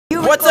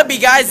What's up, you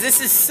guys? This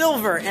is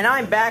Silver, and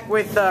I'm back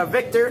with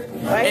Victor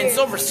and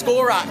Silver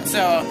School Rock. So,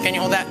 can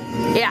you hold that?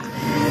 Yeah.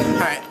 All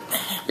right.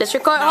 Let's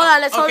record. Hold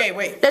on.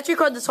 Wait. Let's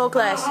record this whole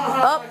class.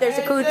 Oh, there's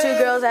the cool two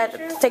girls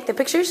that take the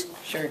pictures.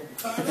 Sure.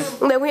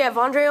 And then we have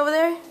Andre over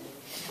there,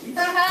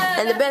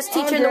 and the best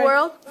teacher in the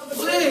world.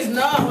 Please,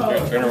 no. Here,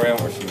 turn around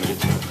where she is.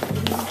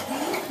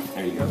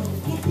 There you go.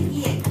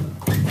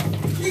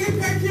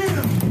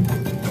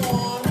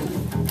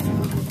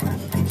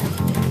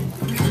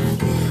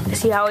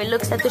 See how he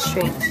looks at the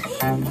strings.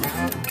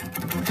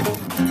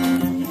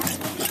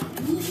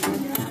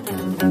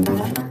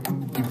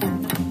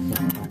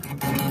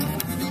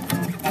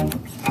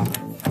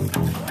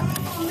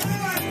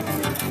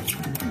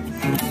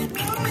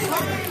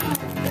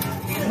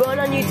 Going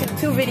on YouTube,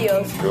 2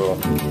 videos. Cool.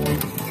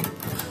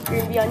 You're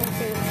gonna be on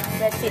YouTube,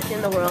 best teacher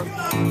in the world.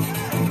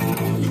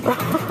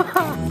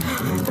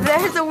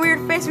 That is a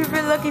weird face we've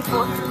been looking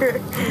for.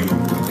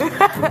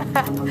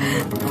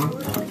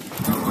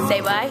 Say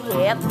bye.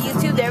 Yep,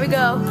 YouTube, there we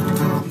go.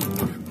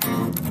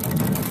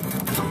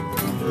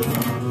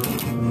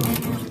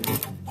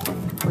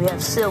 We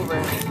have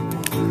Silver.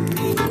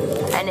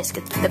 And it's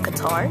the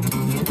guitar.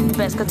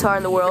 Best guitar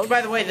in the world.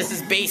 By the way, this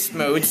is bass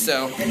mode,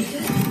 so.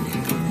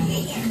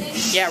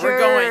 Yeah, Sure. we're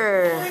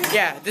going.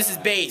 Yeah, this is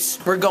bass.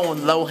 We're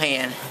going low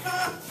hand.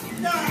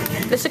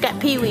 Let's look at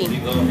Pee Wee.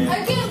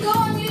 I can't go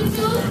on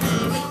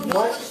YouTube.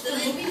 What?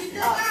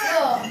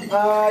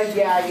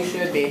 Yeah, you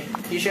should be.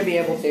 You should be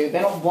able to. They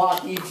don't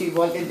block YouTube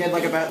like they did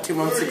like about 2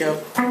 months ago.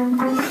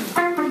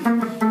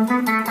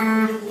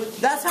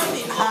 That's how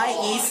the high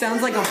E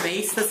sounds like on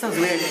bass. That sounds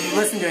weird.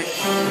 Listen to it.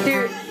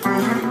 Dude.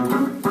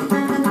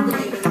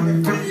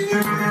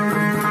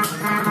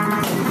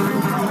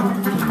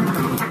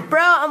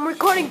 Bro, I'm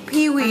recording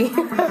Pee Wee.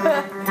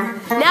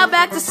 Now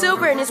back to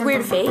Silver and his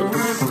weird face.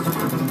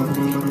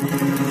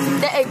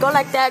 Hey, go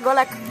like that. Go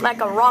like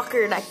a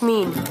rocker, like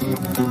me.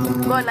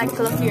 Go and like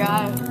close your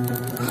eye.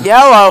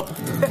 Yellow.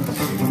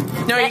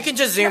 No, you can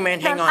just zoom in.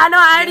 Hang on. I know.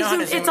 I already You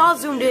know zoomed. It's all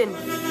zoomed in.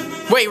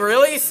 Wait,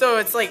 really? So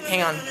it's like,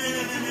 hang on.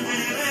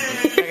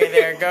 Okay,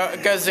 there.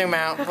 Go zoom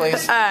out,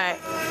 please. All right.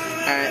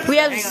 All right. We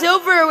have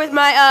Silver with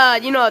my,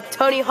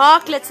 Tony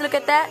Hawk. Let's look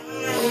at that.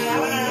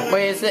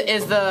 Wait,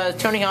 is the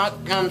Tony Hawk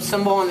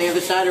symbol on the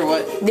other side or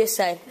what? This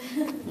side.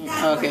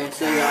 Okay,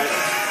 so you got it.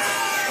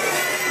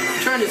 I'm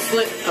trying to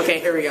slip. Okay,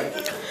 here we go.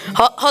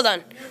 Hold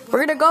on. We're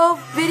gonna go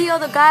video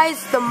the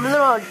guys, the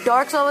little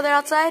darks over there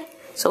outside.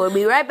 So we'll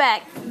be right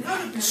back.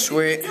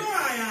 Sweet.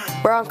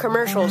 We're on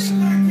commercials.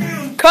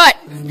 Cut.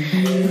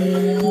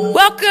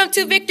 Welcome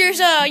to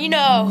Victor's,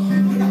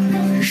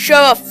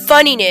 show of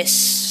funniness.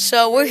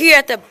 So we're here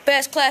at the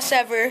best class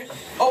ever,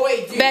 Oh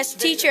wait, dude. best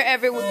teacher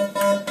ever with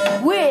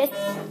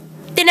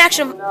the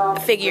action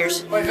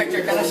figures. Wait,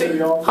 Victor, can I see?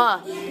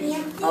 Huh?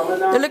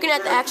 They're looking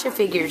at the action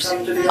figures.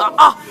 Wait,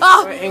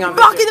 hang on,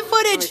 Blocking the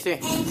Let me footage. see.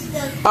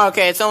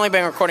 Okay, it's only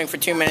been recording for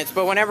 2 minutes,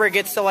 but whenever it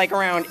gets to like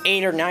around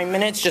 8 or 9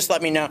 minutes, just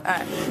let me know.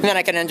 Alright. And then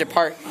I can end your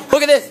part.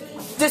 Look at this!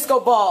 Disco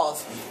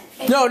balls!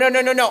 No,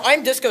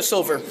 I'm Disco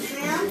Silver.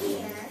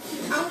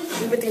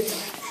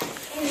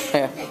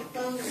 Yeah.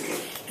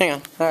 Hang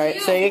on.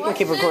 Alright, so you can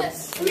keep recording.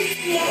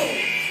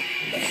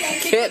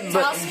 Kit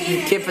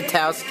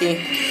Patowski.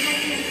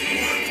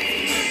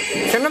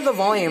 Turn up the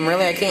volume,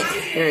 really, I can't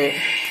hear it.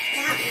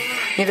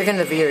 Neither can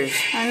the viewers.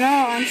 I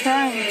know, I'm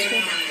trying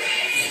to.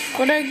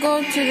 But I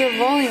go to the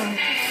volume.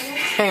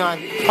 Hang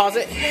on, pause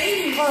it.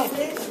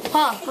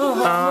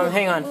 Huh?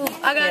 Hang on.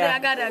 I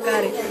got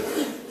it.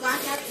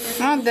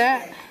 Not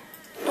that.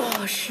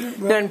 Oh shoot.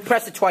 Then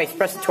press it twice,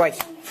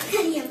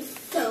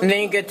 And then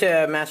you get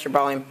to master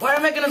volume. Why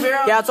am I making a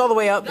video? Yeah, it's all the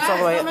way up, it's all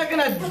the way I'm up. making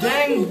a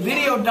dang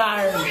video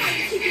diary.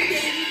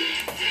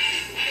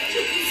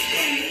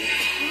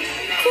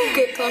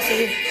 Get closer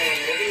here.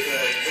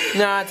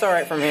 No, it's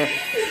alright from here.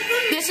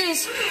 This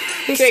is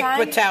his Kick time.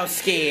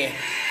 Patowski.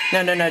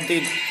 No,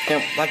 dude.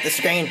 Don't like the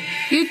screen.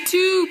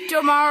 YouTube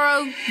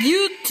tomorrow.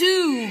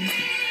 YouTube.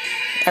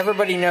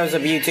 Everybody knows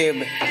of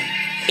YouTube.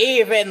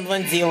 Even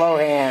Lindsay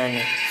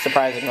Lohan,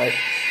 surprisingly.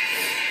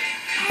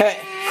 Hey.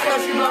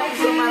 She blocked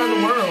something out of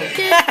the world.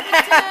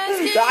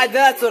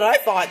 That's what I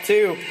thought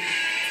too.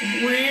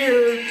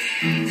 Weird.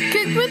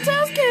 Kick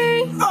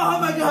Patowski. Oh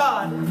my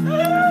god.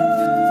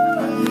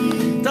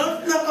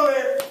 Don't look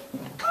away.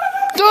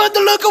 Don't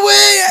look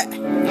away!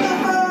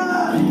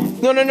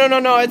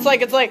 No. It's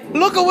like,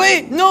 look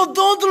away! No,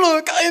 don't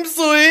look! I'm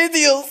so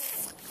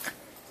hideous!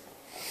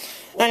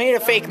 I need a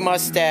fake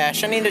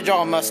mustache. I need to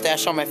draw a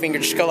mustache on my finger.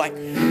 Just go like,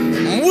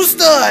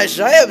 mustache!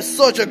 I have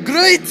such a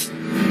great...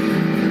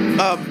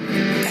 how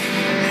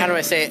do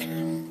I say it?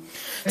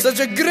 Such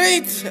a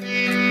great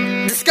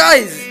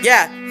disguise!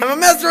 Yeah, I'm a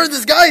master of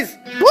disguise!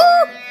 Woo!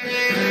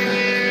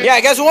 Yeah,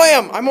 guess who I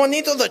am? I'm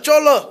Juanito the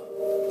Cholo!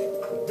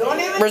 Don't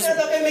even look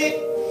at me.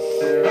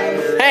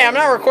 Hey, I'm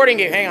not recording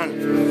you. Hang on.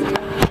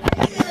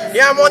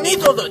 Yeah, I'm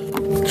Juanito the...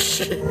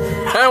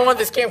 I don't want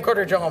this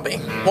camcorder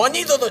jumping.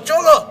 Juanito the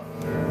Cholo.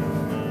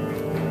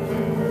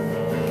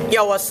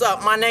 Yo, what's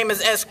up? My name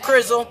is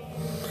S-Krizzle.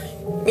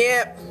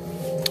 Yeah.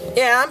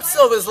 Yeah, I'm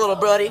Silver's little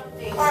buddy.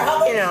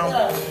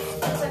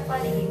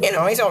 You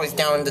know, he's always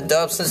down the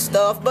dubs and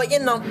stuff, but you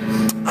know,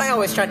 I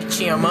always try to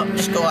cheer him up.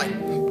 Just go like,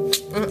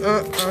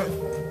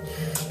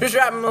 just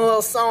rap him a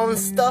little song and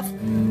stuff.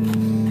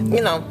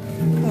 You know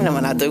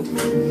what I do.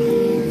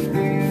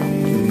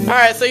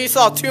 Alright, so you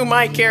saw 2 of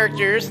my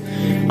characters.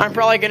 I'm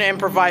probably gonna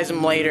improvise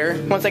them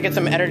later once I get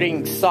some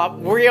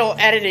real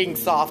editing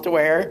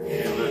software.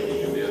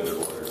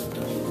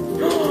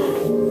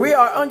 We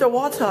are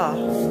underwater.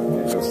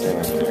 I'll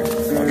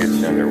get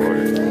you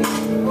underwater.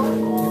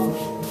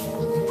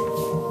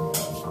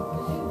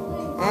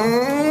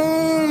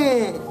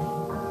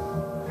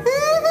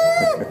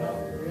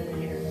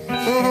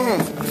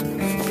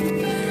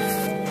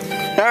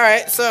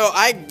 Alright, so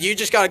you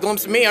just got a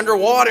glimpse of me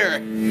underwater.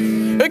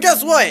 But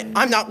guess what?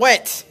 I'm not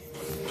wet.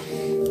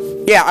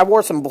 Yeah, I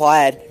wore some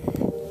plaid.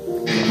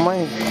 I'm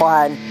wearing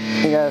plaid,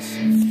 I guess.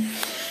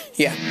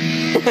 Yeah.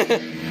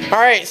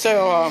 Alright,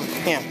 so,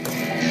 yeah.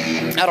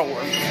 That'll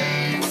work.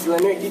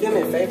 Lanier, can you do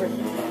me a favor?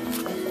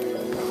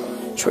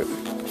 Sure.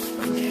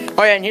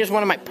 Oh yeah, and here's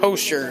one of my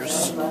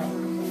posters.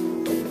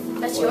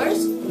 That's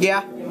yours?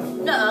 Yeah.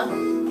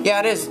 Nuh-uh. Yeah,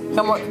 it is.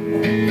 Come on.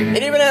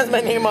 It even has my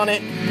name on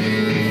it.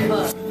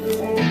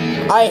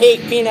 I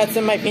hate peanuts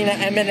in my peanut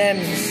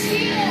M&Ms.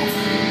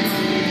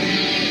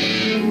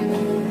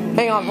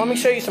 Hang on, let me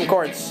show you some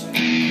chords. How'd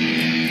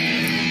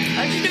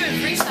you do it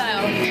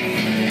freestyle?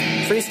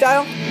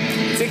 Freestyle?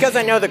 It's because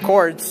I know the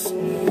chords.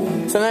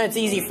 So then it's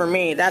easy for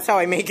me. That's how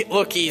I make it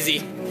look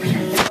easy.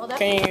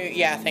 Can you?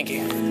 Yeah, thank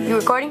you. You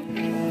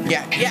recording?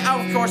 Yeah,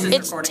 of course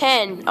it's recording. It's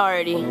 10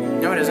 already.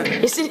 No, it isn't.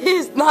 Yes, it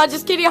is. No, I'm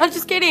just kidding. I'm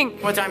just kidding.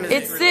 What time is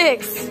it? It's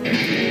 6.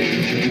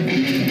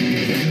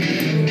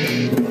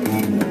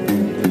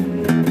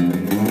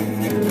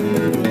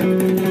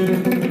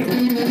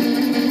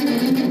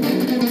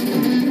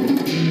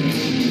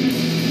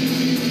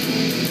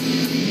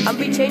 I'll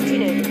be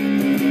changing it.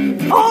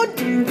 Oh,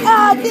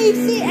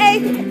 DCA.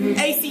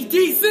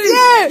 ACDC.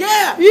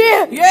 Yeah.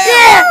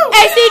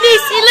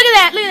 ACDC. Look at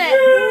that. Look at that.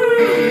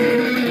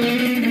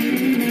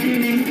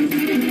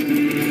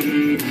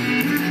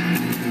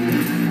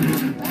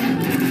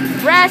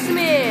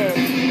 Rasmus.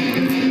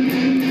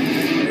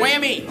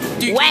 Whammy.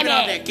 Dude,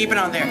 Whammy. Keep it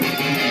on there.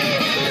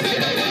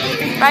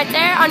 Right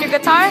there on your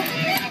guitar.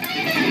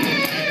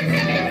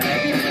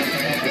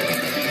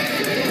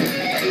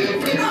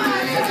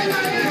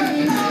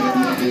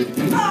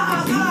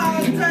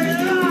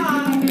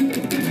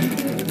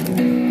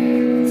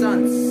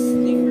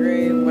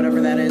 Stingray, whatever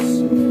that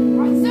is.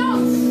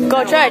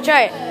 Go try it.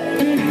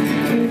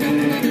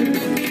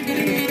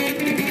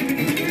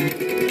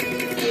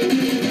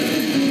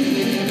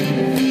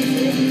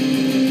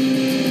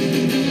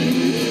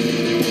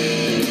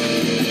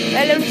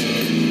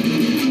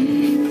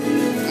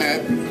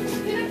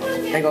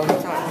 There you go.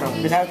 Does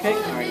that pick?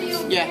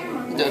 Alright.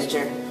 Yeah, it does.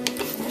 Chair.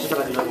 Just put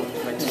like a 2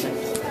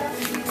 seconds.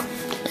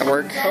 That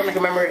work? I don't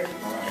remember it.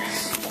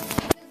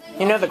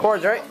 You know the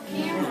chords, right?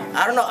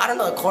 I don't know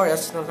the chords. I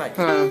just know like.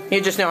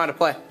 You just know how to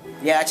play.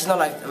 Yeah, I just know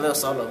like a little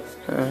solo.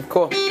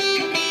 Cool. No,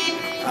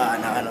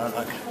 I know.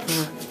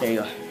 There you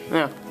go.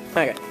 Yeah.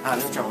 Okay. Let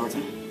me try one more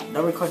time.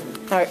 Don't record me.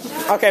 Alright.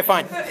 Okay,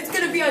 fine. It's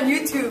gonna be on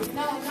YouTube.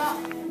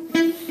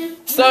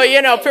 So,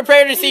 you know,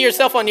 prepare to see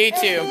yourself on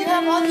YouTube. You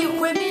have all the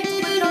equipment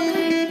to put it on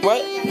there?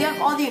 What? You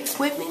have all the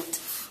equipment?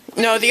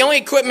 No, the only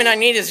equipment I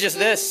need is just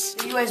this.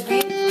 The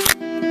USB?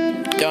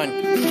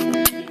 Done.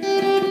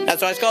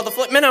 That's why it's called the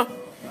Flip Minnow.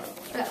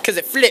 Because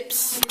it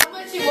flips. How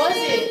much was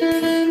it?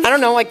 I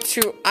don't know, like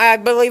I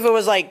believe it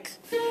was like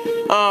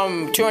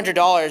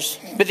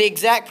 $200. But the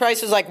exact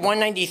price was like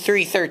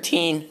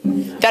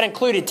 $193.13. That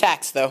included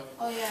tax though.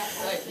 Oh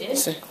yeah.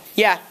 So,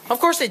 yeah, of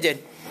course they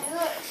did.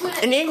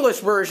 An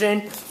English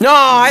version. No,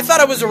 I thought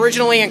it was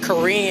originally in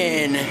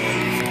Korean.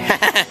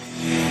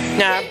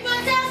 Nah.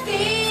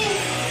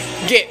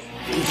 Get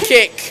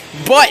kick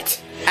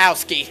butt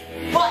Owski.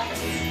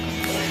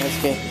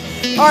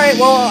 Alright,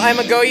 well, I'm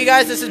gonna go, you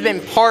guys. This has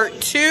been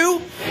part 2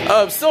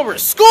 of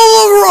Silver's School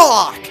of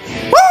Rock.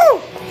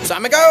 Woo! So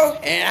I'm gonna go,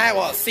 and I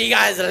will see you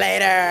guys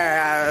later.